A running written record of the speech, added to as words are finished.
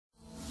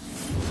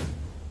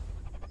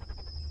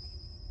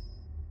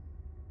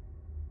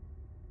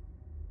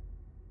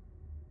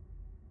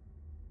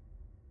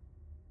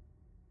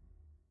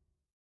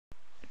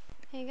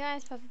Hey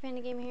guys,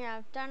 PuffyPandaGamer here.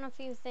 I've done a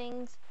few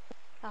things.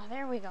 Oh,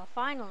 there we go,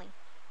 finally.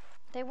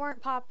 They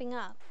weren't popping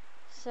up.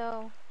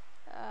 So,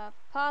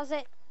 pause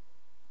it,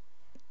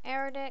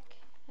 Arabic,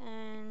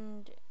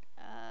 and,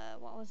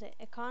 what was it,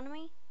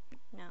 economy?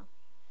 No.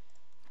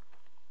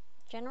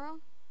 General?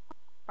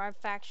 Bribe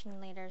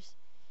faction leaders.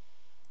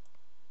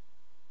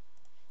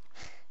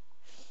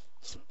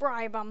 Just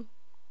bribe them.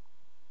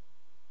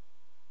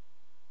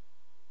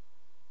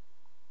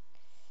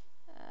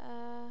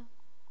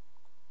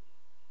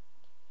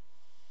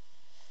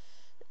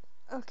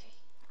 Okay.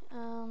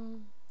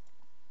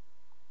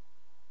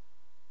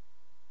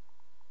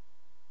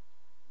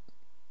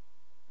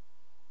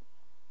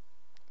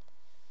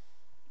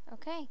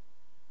 Okay.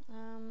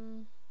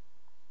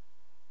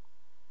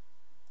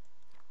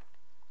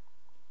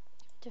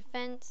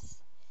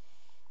 Defense.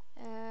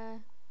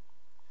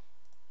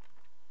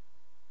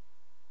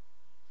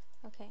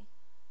 Okay.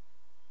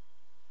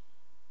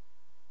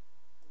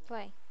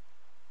 Play.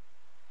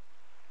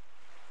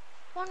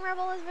 One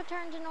rebel has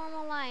returned to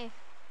normal life.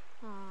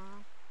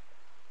 Aww.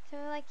 So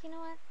we're like, you know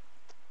what?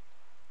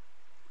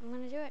 I'm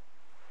gonna do it.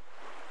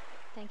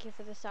 Thank you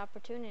for this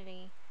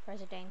opportunity,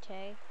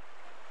 Presidente.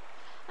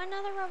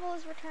 Another rebel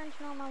has returned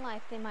to normal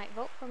life. They might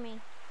vote for me.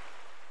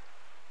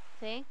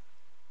 See?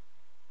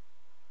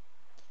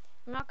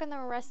 I'm not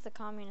gonna arrest the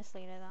communist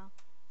leader though.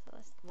 So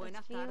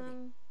let's view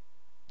him.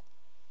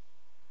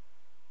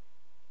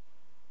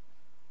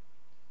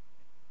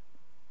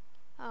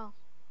 Oh.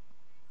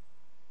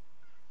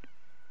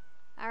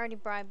 I already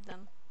bribed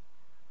them.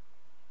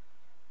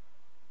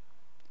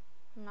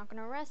 I'm not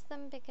gonna arrest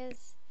them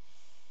because,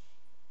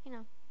 you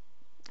know,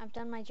 I've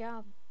done my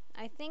job.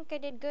 I think I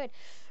did good.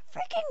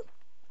 Freaking!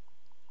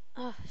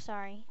 Oh,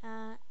 sorry.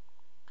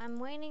 I'm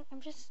waiting.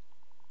 I'm just...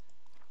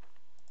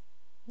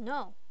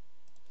 No.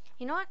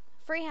 You know what?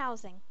 Free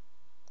housing.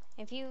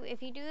 If you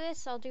do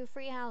this, I'll do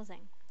free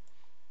housing.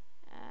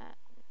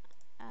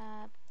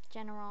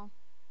 General.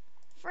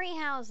 Free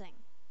housing.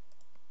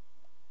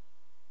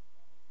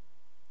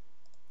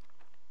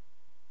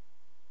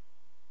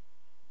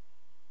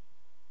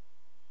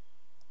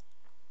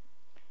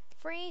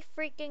 Free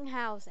freaking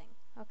housing.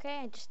 Okay?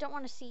 I just don't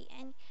want to see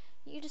any...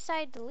 You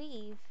decide to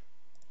leave.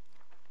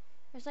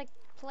 There's like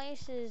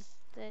places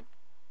that...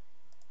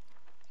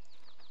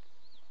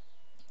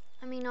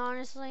 I mean,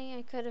 honestly,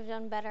 I could have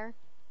done better.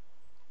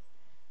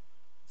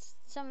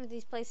 Some of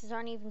these places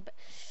aren't even...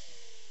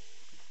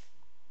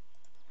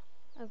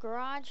 A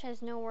garage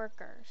has no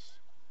workers.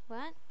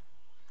 What?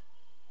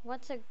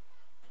 What's a...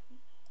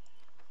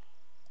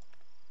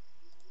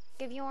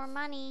 Give you more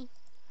money.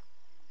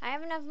 I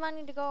have enough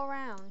money to go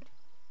around.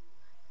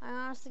 I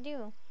honestly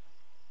do.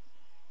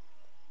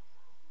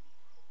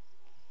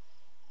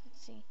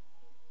 Let's see.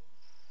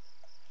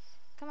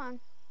 Come on.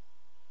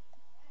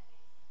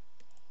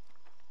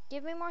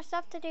 Give me more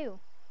stuff to do.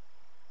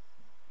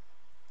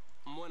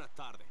 Buenas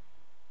tardes.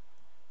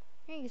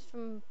 He's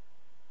from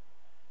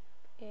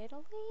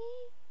Italy?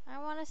 I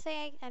want to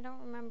say, I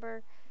don't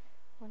remember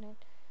when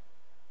it...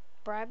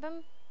 Bribe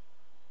him?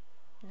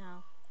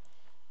 No.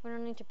 We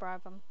don't need to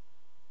bribe him.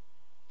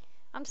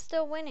 I'm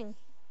still winning.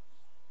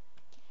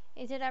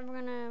 Is it ever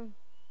gonna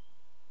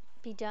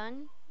be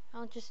done?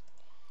 I'll just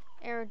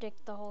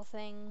erradict the whole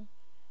thing.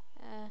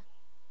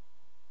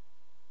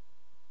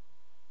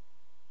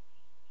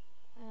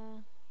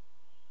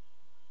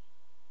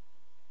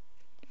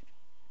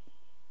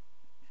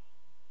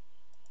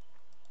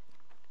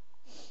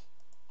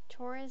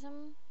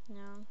 Tourism?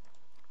 No.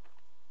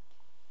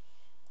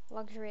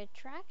 Luxury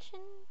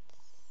attractions?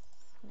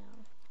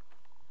 No.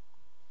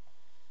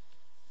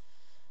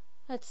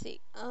 Let's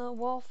see.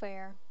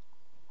 Welfare.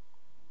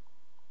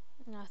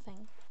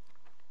 Nothing.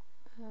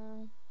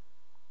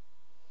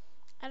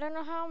 I don't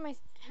know how am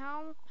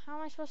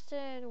I supposed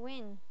to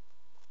win?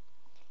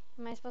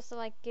 Am I supposed to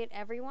like get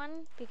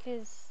everyone?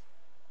 Because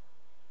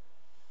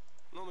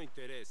No me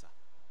interesa.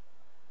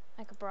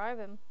 I could bribe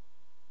him.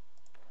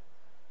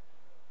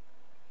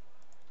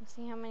 Let's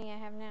see how many I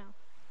have now.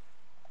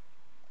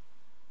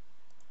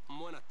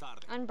 Buenas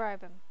tardes.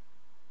 Unbribe him.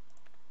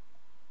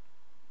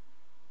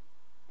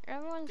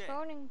 Everyone's ¿Qué?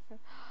 voting for...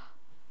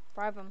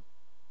 Bribe him.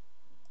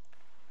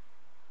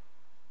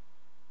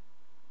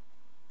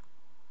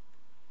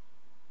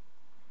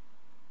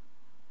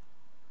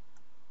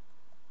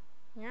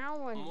 Now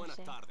what do you Buenas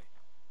say? tardes.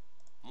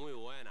 Muy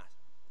buenas.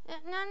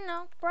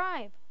 No.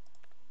 Bribe.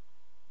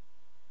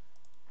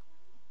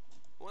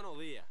 Buenos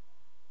días.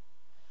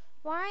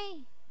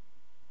 Why?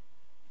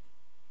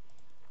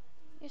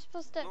 You're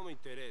supposed to... No me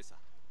interesa.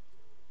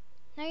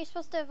 Now you're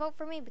supposed to vote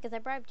for me because I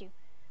bribed you.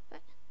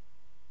 But...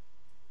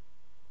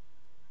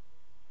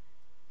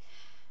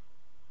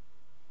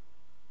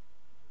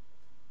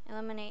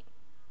 Eliminate.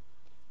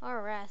 Or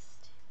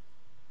arrest.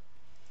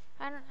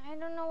 I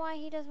don't know why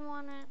he doesn't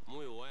want it.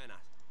 Muy buenas.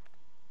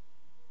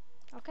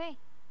 Okay.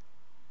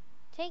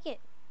 Take it.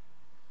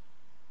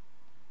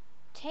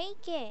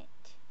 Take it.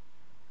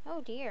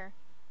 Oh dear.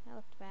 That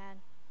looked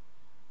bad.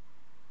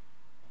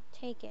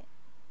 Take it.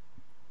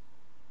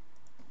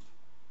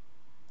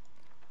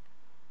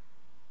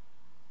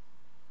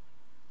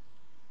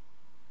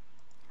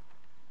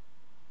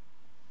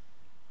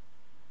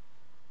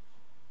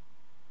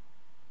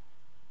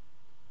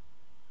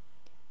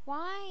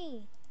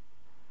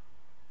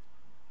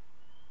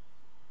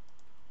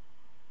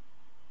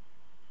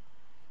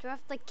 I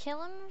have to like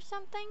kill him or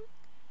something?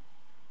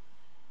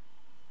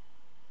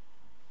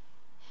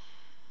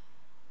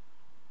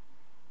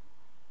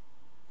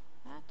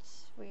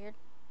 That's weird.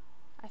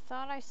 I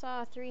thought I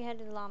saw a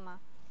 3-headed llama.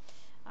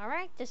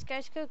 Alright, this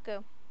guy's cuckoo.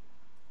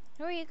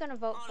 Who are you gonna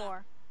vote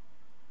for?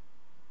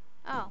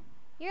 Oh,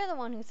 you're the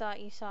one who thought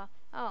you saw.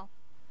 Oh,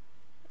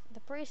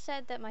 the priest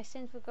said that my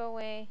sins would go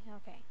away.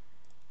 Okay.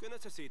 ¿Qué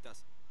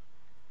necesitas?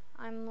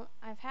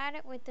 I've had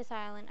it with this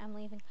island. I'm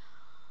leaving.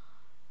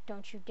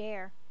 Don't you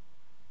dare.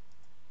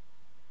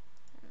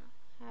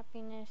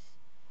 Happiness.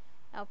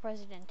 El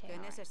Presidente. ¿Qué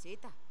Right.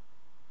 necesita?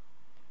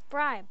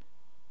 Bribe.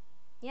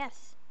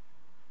 Yes.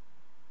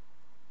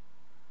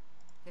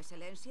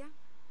 ¿Excelencia?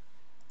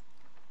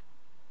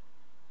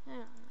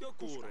 Oh, ¿Qué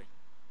this ocurre?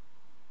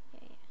 guy.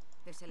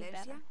 Yeah.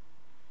 ¿Excelencia?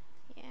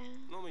 Yeah.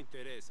 No me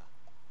interesa.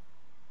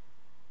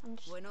 I'm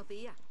just. Buenos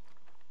días.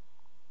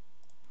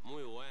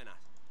 Muy buenas.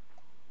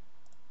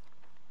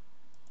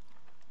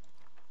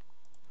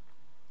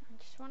 I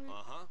just want to.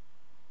 Ajá.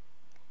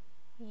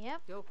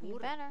 Yep. ¿Qué You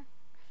ocurre? better.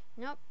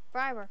 Nope.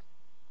 Briber.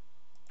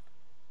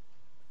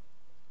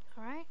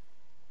 All right.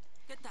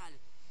 ¿Qué tal?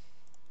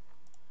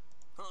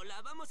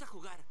 Hola, vamos a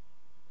jugar.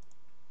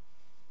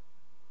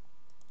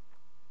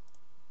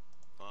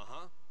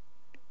 Ajá.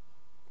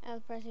 El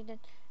President.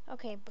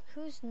 Okay, but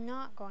who's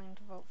not going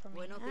to vote for me?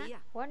 Buenos Huh? días.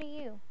 What are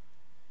you?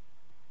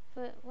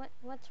 But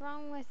what's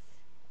wrong with?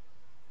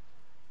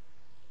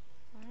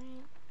 All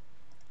right.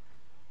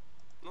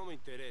 No me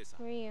interesa.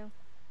 Who are you?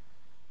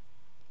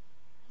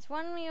 He's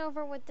won me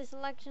over with this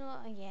election.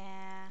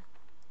 Yeah.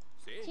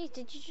 ¿Sí? Geez,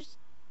 did you just?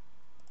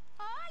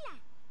 Hola.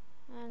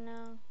 Oh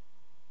no.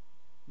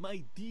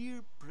 My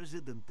dear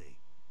Presidente,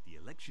 the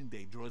election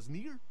day draws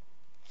near.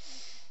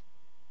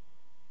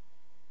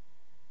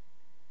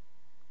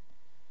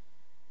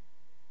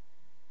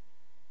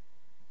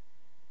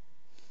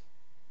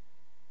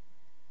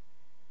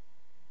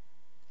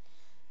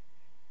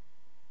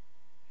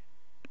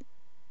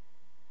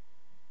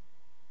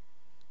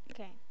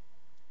 Okay.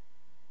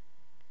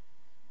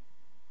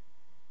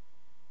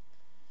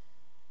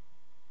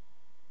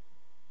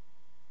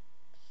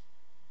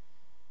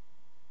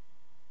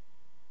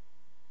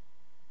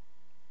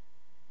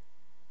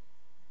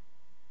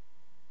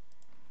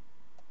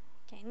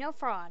 Okay, no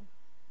fraud.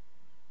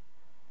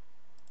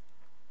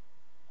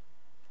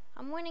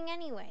 I'm winning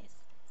anyways.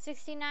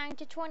 69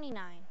 to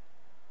 29.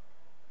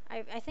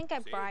 I think I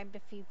Sí. bribed a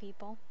few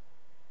people.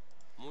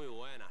 Muy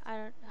buenas. I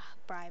don't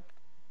bribe.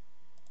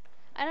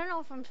 I don't know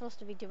if I'm supposed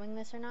to be doing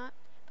this or not,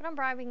 but I'm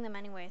bribing them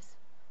anyways.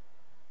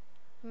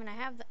 I mean, I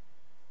have the.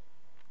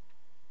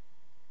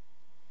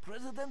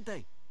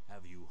 Presidente,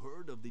 have you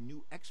heard of the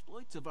new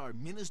exploits of our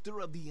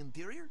Minister of the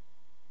Interior?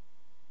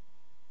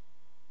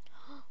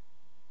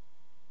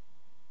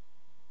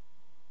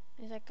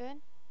 Is that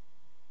good?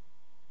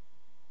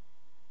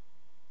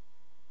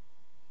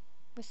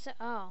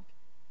 Oh.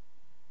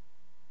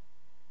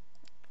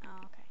 Oh,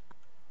 okay.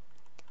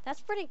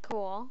 That's pretty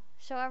cool.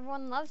 So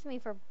everyone loves me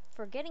for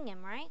getting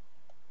him, right?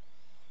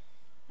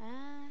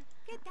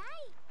 ¿Qué tal?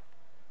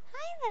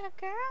 Hi, little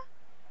girl.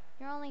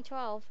 You're only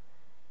 12.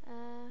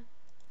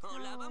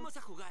 Hola, No. vamos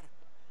a jugar.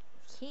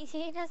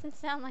 He doesn't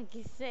sound like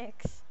he's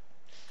 6.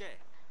 ¿Qué?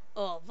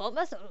 Oh,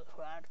 vamos a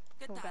jugar.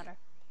 ¿Qué Who tal? better?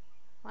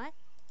 What?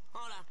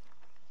 Hola.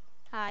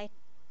 Hi.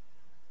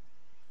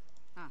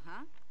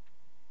 Ajá.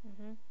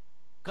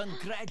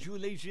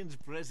 Congratulations,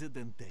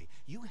 Presidente.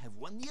 You have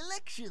won the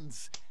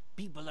elections.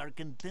 People are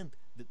content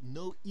that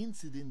no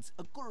incidents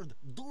occurred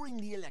during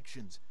the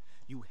elections.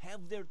 You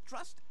have their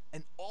trust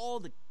and all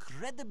the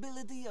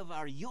credibility of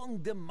our young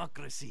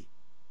democracy.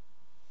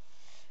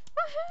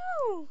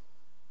 Woohoo!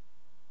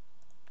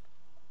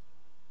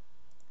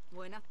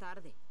 Buenas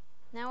tardes.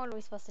 Now what are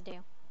we supposed to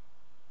do?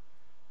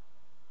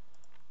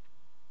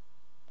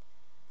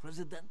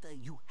 Presidente,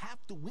 you have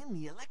to win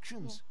the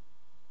elections.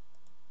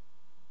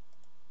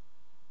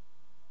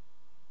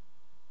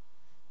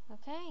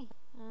 Okay.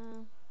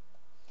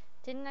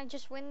 Didn't I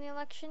just win the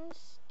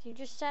elections? You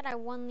just said I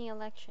won the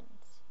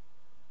elections.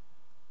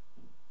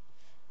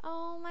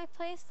 Oh, my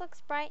place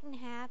looks bright and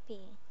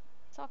happy.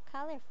 It's all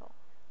colorful.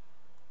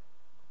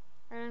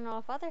 I don't know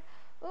if other...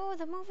 Oh,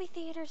 the movie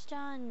theater's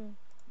done.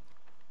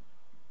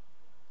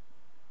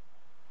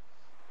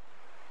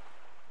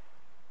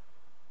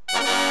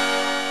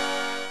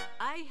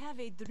 I have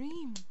a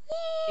dream.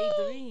 Yay!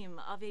 A dream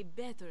of a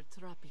better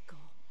Tropico.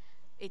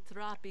 A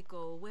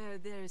Tropico where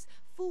there's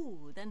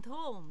food and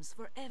homes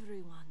for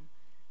everyone.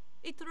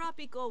 A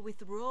Tropico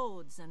with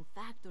roads and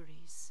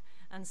factories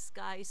and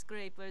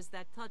skyscrapers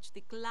that touch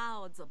the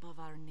clouds above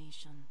our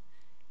nation.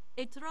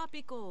 A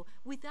Tropico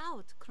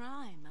without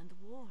crime and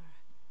war.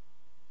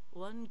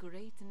 One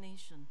great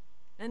nation,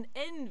 an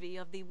envy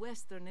of the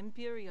Western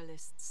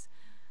imperialists.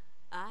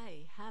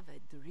 I have a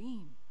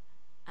dream,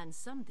 and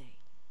someday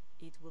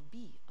it will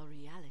be a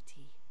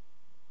reality.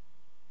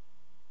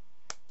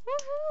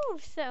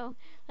 Woohoo! So,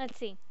 let's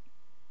see.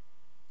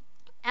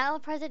 El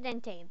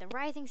Presidente, the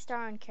rising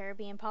star in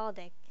Caribbean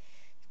politics,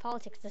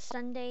 the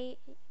Sunday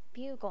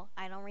Bugle.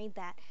 I don't read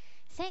that.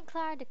 St.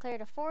 Cloud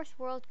declared a fourth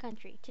world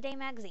country. Today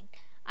magazine.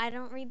 I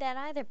don't read that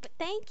either, but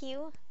thank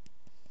you.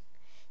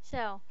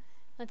 So,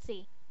 let's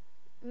see.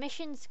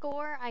 Mission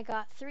score, I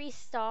got 3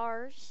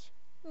 stars.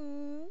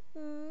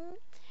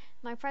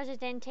 My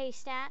Presidente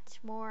stats,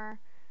 more,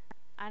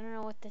 I don't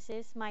know what this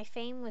is. My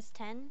fame was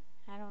 10.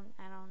 I don't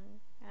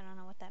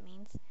know what that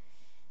means.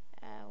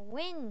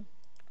 Win.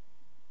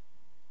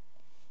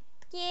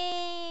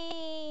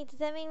 Yay! Does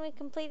that mean we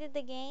completed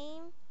the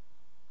game?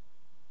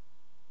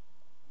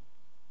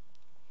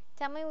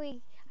 Tell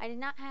me I did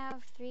not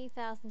have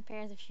 3,000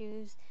 pairs of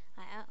shoes.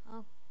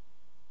 Oh.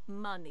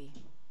 Money.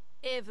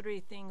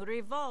 Everything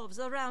revolves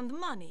around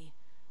money.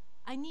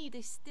 I need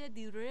a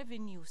steady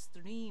revenue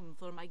stream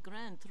for my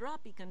grand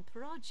Tropican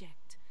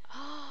project.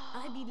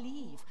 I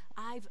believe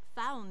I've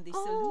found the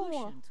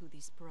solution to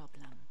this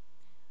problem.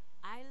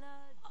 What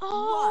a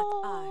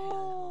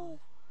hellhole.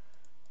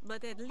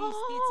 But at least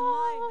it's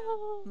my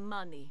hell.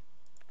 Money.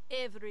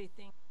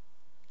 Everything.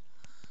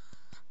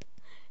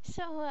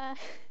 So,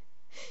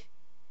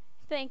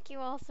 thank you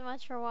all so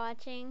much for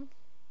watching.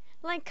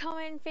 Like,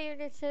 comment,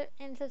 favorite,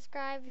 and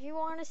subscribe if you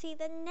want to see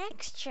the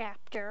next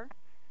chapter.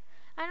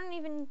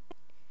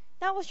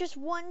 That was just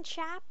one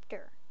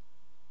chapter.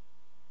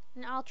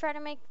 And I'll try to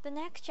make the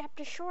next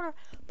chapter shorter.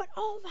 But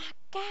oh my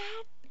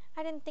god,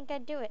 I didn't think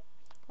I'd do it.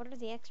 What are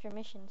the extra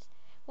missions?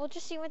 We'll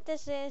just see what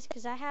this is,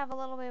 because I have a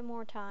little bit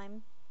more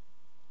time.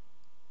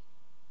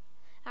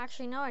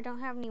 Actually, no, I don't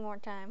have any more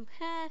time.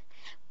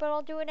 But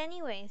I'll do it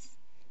anyways,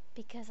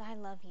 because I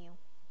love you.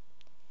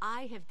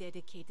 I have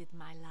dedicated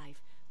my life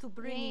to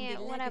bringing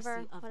the legacy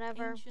of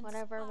ancient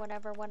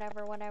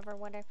whatever.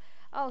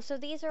 Oh, so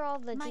these are all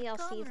the My DLCs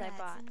I comrades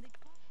bought. in the-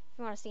 If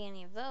you want to see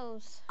any of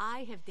those.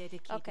 I have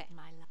dedicated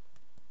my life.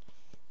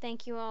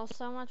 Thank you all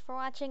so much for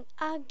watching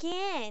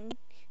again.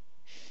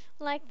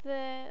 Like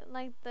the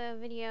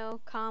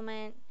video,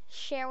 comment,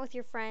 share with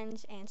your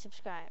friends, and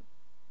subscribe.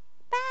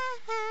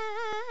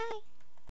 Bye!